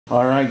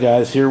Alright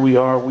guys, here we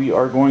are. We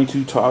are going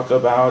to talk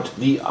about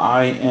the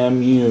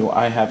IMU.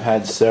 I have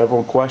had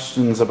several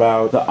questions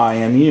about the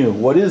IMU.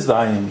 What is the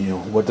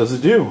IMU? What does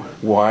it do?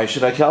 Why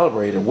should I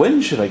calibrate it?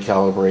 When should I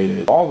calibrate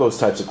it? All those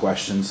types of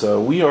questions.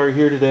 So we are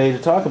here today to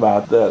talk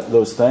about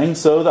those things.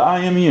 So the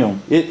IMU,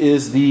 it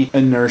is the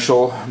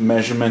inertial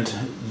measurement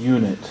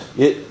unit.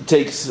 It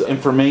takes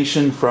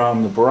information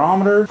from the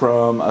barometer,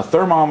 from a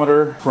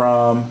thermometer,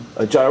 from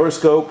a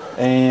gyroscope,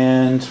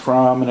 and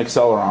from an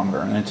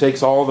accelerometer. And it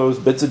takes all those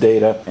bits of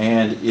data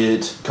and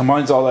it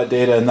combines all that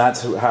data, and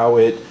that's how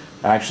it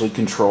actually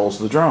controls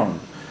the drone.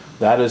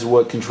 That is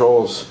what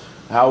controls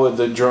how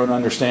the drone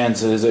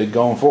understands. Is it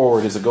going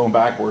forward? Is it going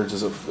backwards?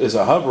 Is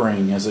it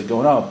hovering? Is it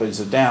going up? Is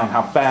it down?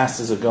 How fast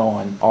is it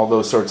going? All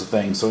those sorts of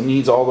things. So it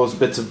needs all those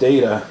bits of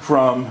data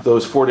from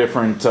those 4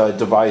 different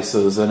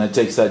devices, and it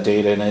takes that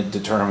data and it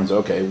determines,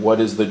 okay, what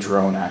is the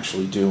drone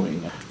actually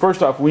doing?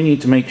 First off, we need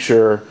to make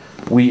sure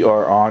we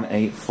are on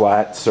a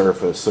flat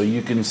surface. So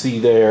you can see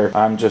there,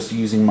 I'm just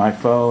using my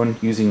phone,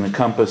 using the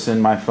compass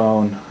in my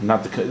phone,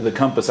 not the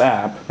compass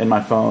app in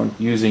my phone,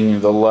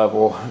 using the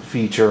level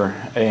feature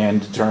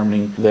and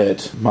determining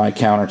that my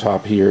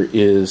countertop here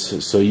is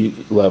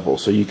level.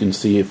 So you can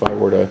see if I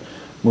were to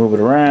move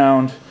it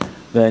around,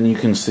 then you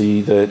can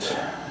see that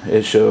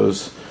it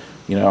shows,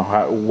 you know,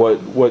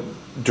 what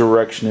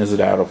direction is it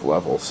out of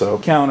level. So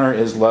counter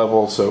is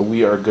level, so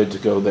we are good to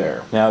go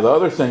there. Now the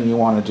other thing you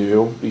want to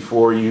do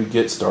before you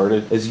get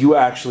started is you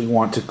actually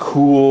want to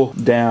cool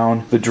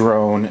down the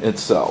drone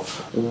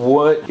itself.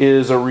 What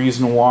is a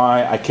reason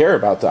why I care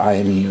about the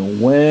IMU?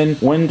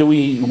 When do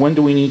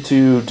we need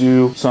to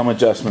do some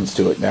adjustments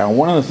to it? Now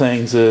one of the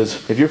things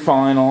is if you're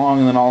flying along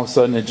and then all of a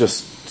sudden it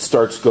just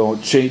starts going,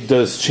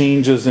 does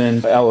changes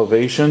in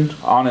elevation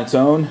on its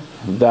own,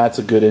 that's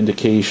a good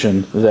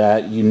indication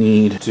that you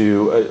need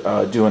to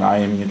do an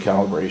IMU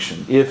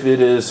calibration. If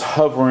it is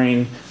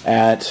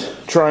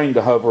trying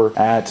to hover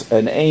at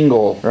an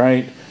angle,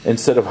 right,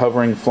 instead of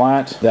hovering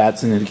flat,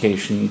 that's an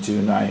indication you need to do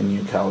an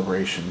IMU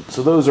calibration.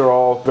 So those are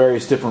all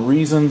various different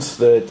reasons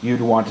that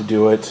you'd want to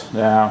do it.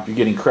 Now, you're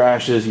getting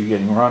crashes, you're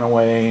getting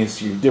runaways,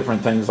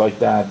 different things like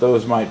that.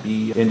 Those might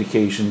be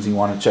indications you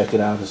want to check it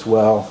out as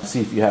well,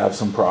 see if you have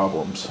some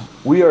problems.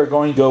 We are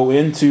going to go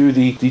into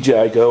the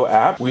DJI Go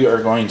app. We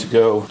are going to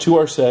go to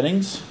our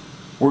settings.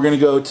 We're going to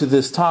go to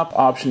this top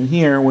option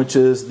here, which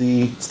is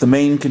the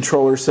main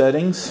controller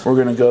settings. We're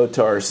going to go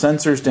to our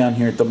sensors down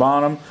here at the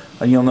bottom,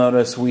 and you'll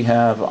notice we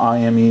have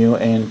IMU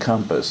and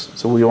compass.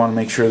 So we want to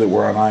make sure that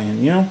we're on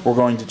IMU. We're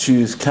going to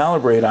choose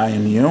calibrate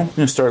IMU. I'm going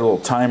to start a little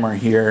timer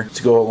here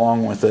to go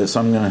along with it. So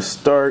I'm going to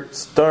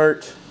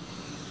start.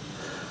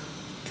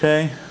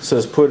 Okay, it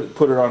says put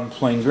it on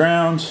plain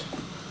ground.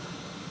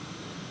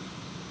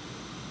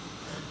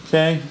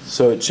 Okay,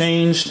 so it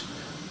changed.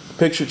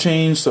 Picture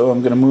changed, so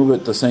I'm going to move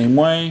it the same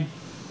way.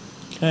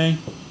 Okay.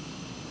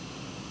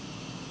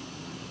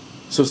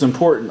 So it's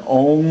important,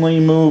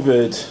 only move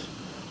it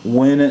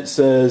when it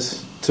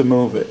says to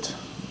move it.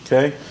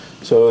 Okay.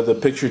 So the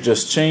picture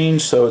just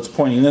changed, so it's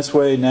pointing this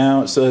way.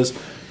 Now it says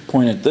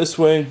point it this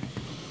way.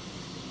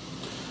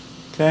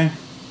 Okay.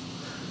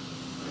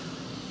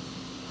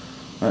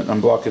 Right,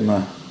 I'm blocking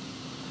the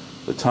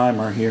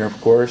timer here, of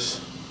course.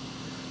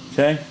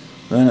 Okay.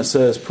 Then it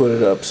says put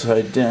it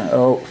upside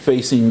down,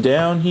 facing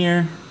down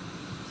here.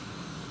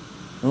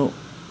 Oh,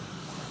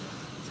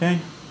 okay.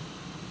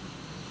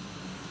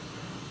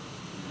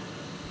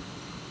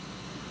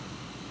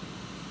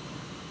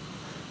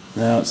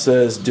 Now it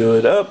says do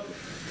it up.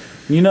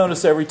 You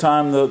notice every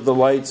time the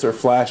lights are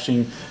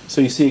flashing,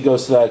 so you see it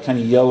goes to that kind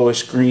of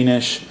yellowish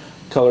greenish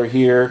color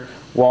here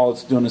while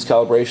it's doing this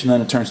calibration, then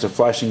it turns to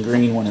flashing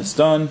green when it's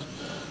done.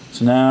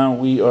 So now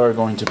we are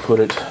going to put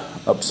it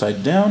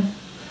upside down.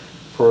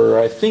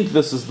 I think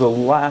this is the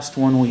last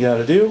one we got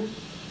to do.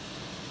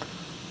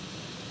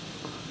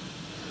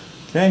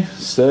 Okay,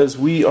 says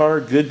we are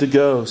good to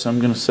go. So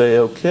I'm going to say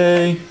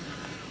okay.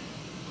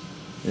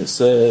 It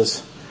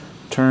says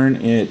turn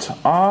it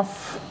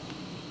off.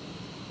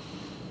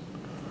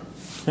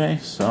 Okay,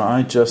 so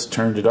I just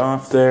turned it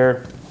off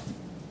there.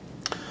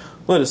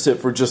 Let it sit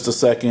for just a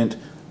second.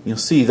 You'll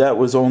see that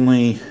was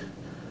that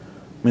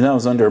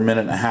was under a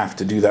minute and a half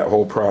to do that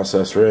whole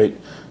process, right?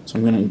 So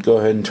I'm going to go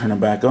ahead and turn it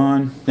back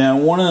on. Now,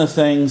 one of the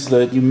things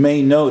that you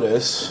may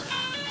notice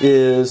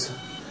is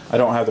I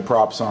don't have the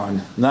props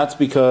on. And that's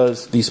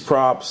because these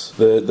props,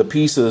 the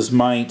pieces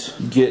might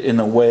get in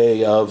the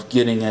way of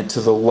getting it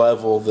to the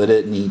level that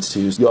it needs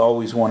to. You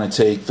always want to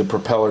take the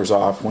propellers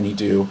off when you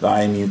do the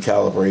IMU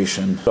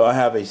calibration. So I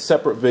have a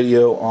separate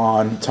video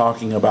on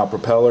talking about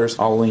propellers.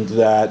 I'll link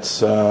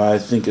that. I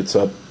think it's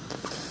up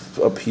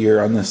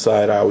here on this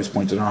side. I always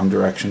point in the wrong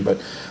direction,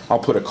 but I'll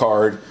put a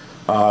card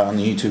on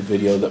the YouTube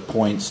video that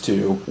points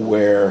to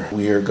where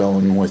we are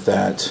going with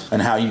that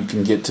and how you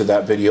can get to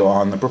that video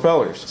on the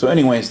propellers. So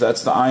anyways,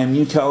 that's the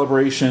IMU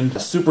calibration. A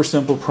super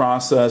simple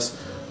process.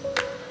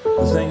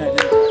 The thing I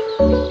did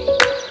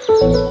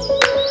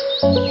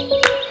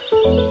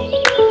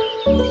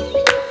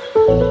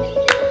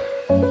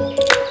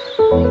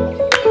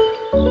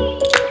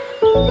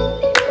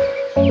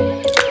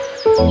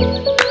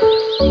you.